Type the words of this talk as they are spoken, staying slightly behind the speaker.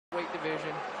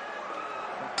division.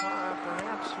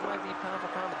 Perhaps might be pound for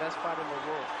pound the best fighter in the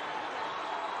world.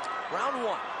 Round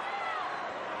one.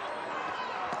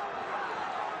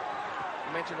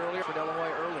 I mentioned earlier for De La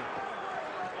Hoya early.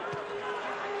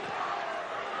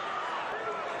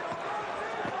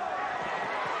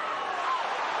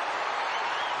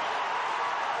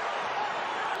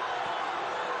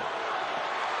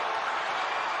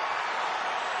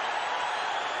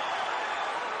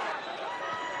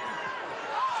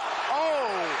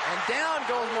 Down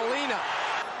goes Molina.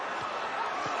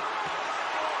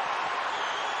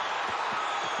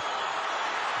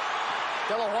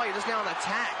 De La Hoya just now on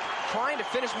attack, trying to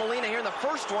finish Molina here in the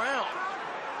first round.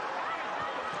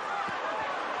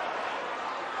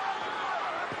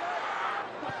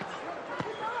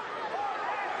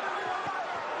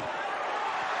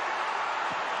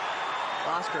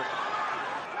 Oscar.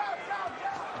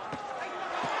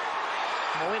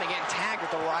 Molina getting tagged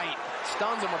with the right.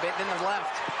 Stuns him a bit, then the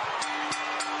left.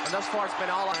 And thus far, it's been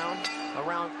all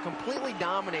around completely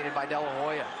dominated by De La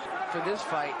Hoya. For this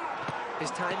fight,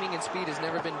 his timing and speed has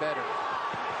never been better.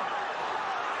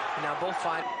 And now both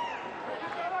fight.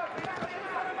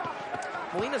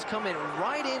 Molina's coming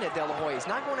right in at De La Hoya. He's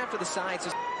not going after the sides.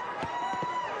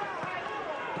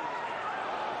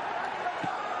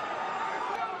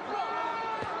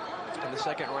 In the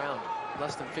second round,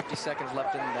 less than 50 seconds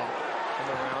left in the round.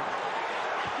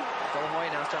 De La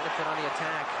Hoya now starting to put on the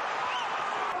attack.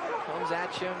 Comes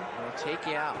at you, and will take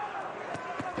you out.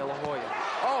 De La Hoya.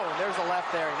 Oh, and there's the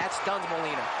left there, and that stuns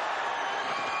Molina.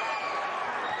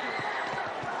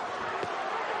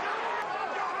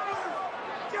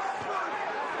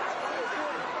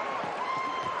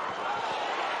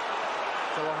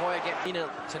 De La Hoya getting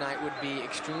tonight would be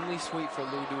extremely sweet for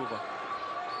Lou Duva.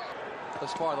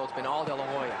 Thus far, though, it's been all De La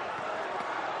Hoya.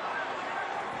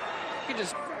 You can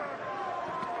just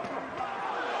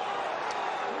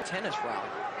tennis rally.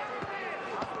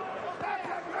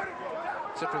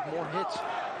 Except with more hits.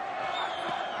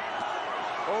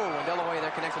 Oh, and De La Hoya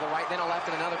there connects with the right, then a left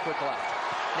and another quick left.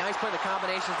 Now he's putting the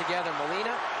combinations together.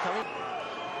 Molina coming.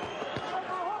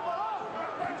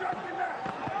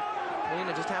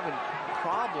 Molina just having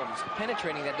problems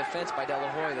penetrating that defense by De La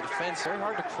Hoya. The defense very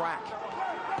hard to crack.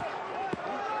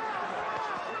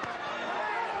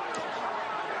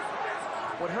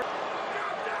 What hurt?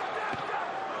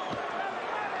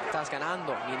 Estás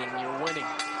ganando, meaning you're winning.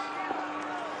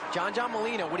 John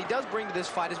Molina, what he does bring to this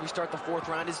fight as we start the fourth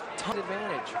round is ton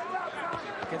advantage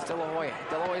against De La Hoya.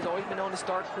 De La Hoya's always been known to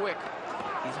start quick.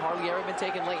 He's hardly ever been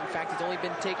taken late. In fact, he's only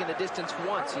been taken the distance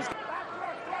once.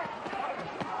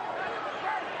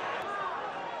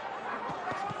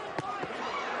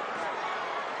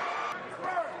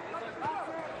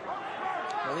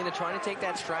 Molina trying to take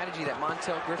that strategy that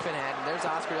Montel Griffin had, and there's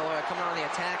Oscar De La Hoya coming on the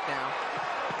attack now.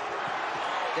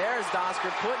 There's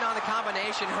Oscar putting on the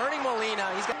combination, hurting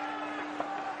Molina. He's got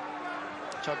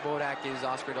Chuck Bodak is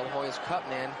Oscar De La Hoya's cut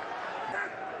man.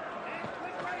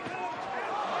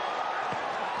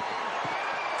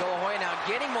 De La Hoya now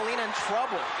getting Molina in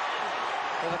trouble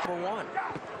for the one.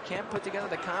 Can't put together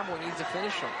the combo, he needs to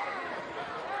finish him.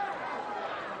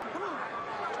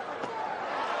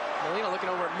 Molina looking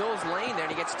over at Mills Lane there,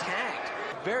 and he gets tagged.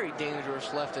 Very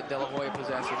dangerous left that De La Hoya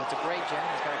possesses. It's a great jab,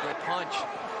 he's got a great punch.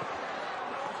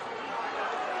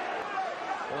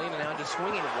 Molina now just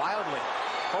swinging wildly,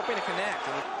 hoping to connect.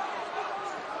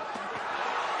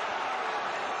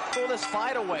 Pull this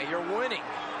fight away, you're winning.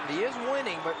 He is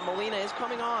winning, but Molina is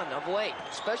coming on of late,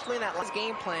 especially in that last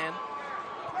game plan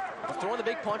of throwing the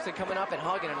big punch and coming up and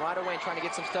hugging and right away and trying to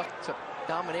get some stuff to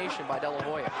domination by De La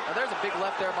Hoya. Now there's a big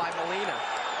left there by Molina.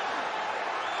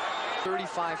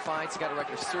 35 fights, he got a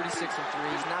record of 36-3.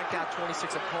 He's knocked out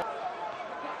 26 opponents.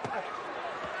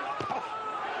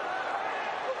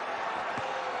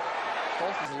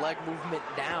 Both his leg movement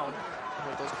down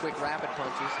with those quick rapid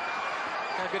punches.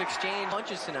 Got a good exchange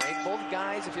punches tonight. Both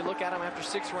guys, if you look at them after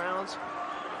 6 rounds,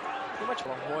 pretty much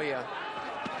La Hoya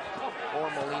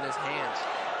or Molina's hands.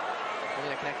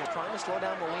 Molina connecting, trying to slow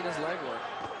down Molina's leg work.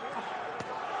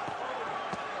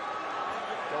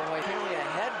 De La Hoya apparently a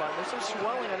headbutt. There's some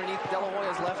swelling underneath De La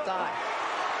Hoya's left eye.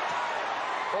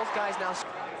 Both guys now,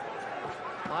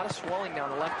 a lot of swelling down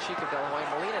the left cheek of De La Hoya.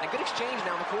 Molina, and a good exchange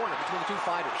down the corner between the two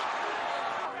fighters.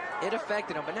 It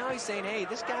affected him, but now he's saying, hey,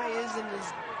 this guy isn't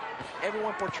as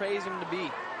everyone portrays him to be.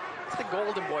 It's the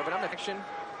golden boy, but I'm the action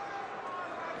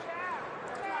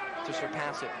to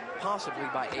surpass it, possibly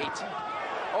by 8.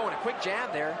 Oh, and a quick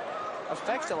jab there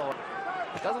affects De La Hoya.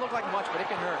 It doesn't look like much, but it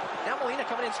can hurt. Now Molina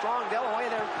coming in strong. De La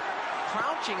Hoya there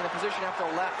crouching in the position after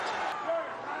a left.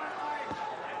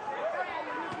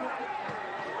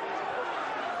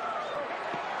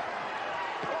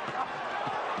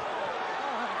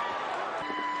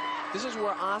 This is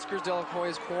where Oscar De La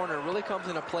Hoya's corner really comes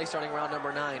into play starting round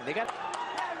number 9. They got...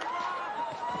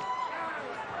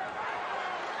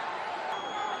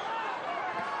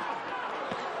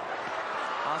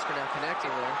 Oscar now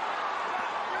connecting there.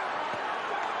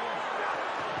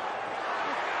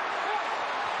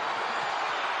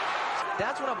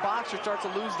 That's when a boxer starts to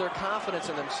lose their confidence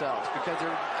in themselves because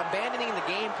they're abandoning the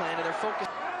game plan and they're focused.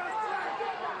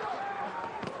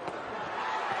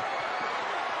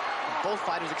 Both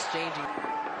fighters exchanging.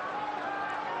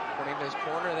 According to his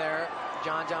corner there,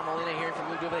 John Molina hearing from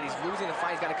Mundial that he's losing the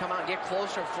fight. He's got to come out and get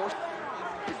closer and force.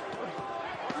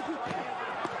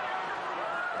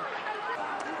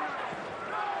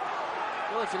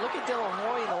 Well, if you look at De La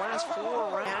Hoya in the last 4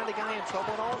 rounds, had the guy in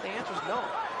trouble at all? The answer is no.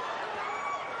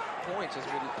 Points as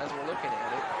we're looking at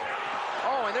it.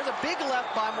 Oh, and there's a big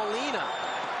left by Molina.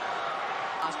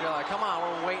 Oscar De La Hoya, come on,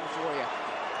 we're waiting for you.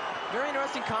 Very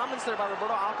interesting comments there by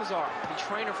Roberto Alcazar, the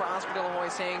trainer for Oscar De La Hoya,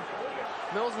 saying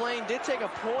Mills Lane did take a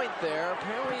point there.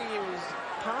 Apparently it was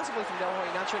possibly from De La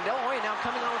Hoya. Not sure. De La Hoya now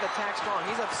coming on with attack strong.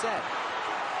 He's upset.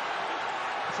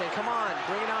 Saying, come on,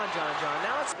 bring it on, John.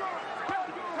 Now it's...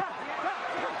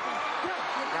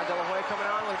 Now De La Hoya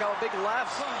coming on with a couple big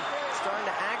lefts. Starting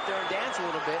to act there and dance a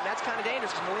little bit. And that's kind of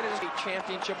dangerous because Molina just beat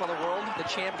championship of the world. The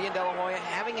champion, De La Hoya,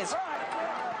 having his...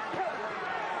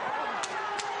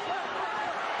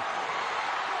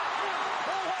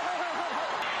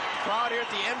 Crowd here at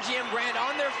the MGM Grand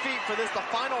on their feet for this, the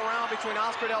final round between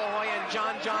Oscar De La Hoya and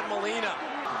John Molina.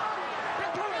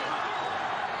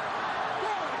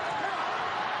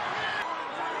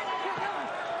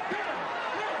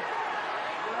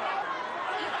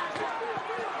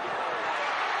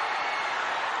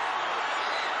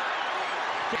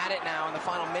 At it now in the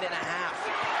final minute and a half.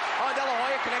 Oh, De La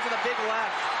Hoya connects with a big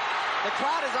left. The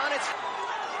crowd is on its...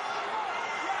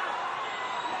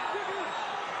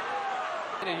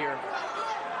 Here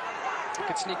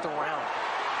could sneak the round.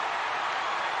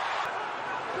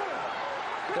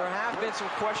 There have been some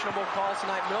questionable calls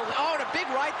tonight. Oh, and a big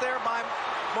right there by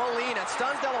Molina.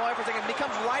 Stuns De La Hoya for a second.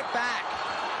 Becomes right back.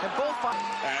 And both fight.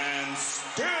 And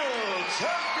still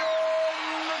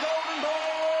champion, the Golden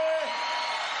Boy,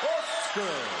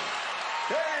 Oscar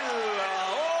De La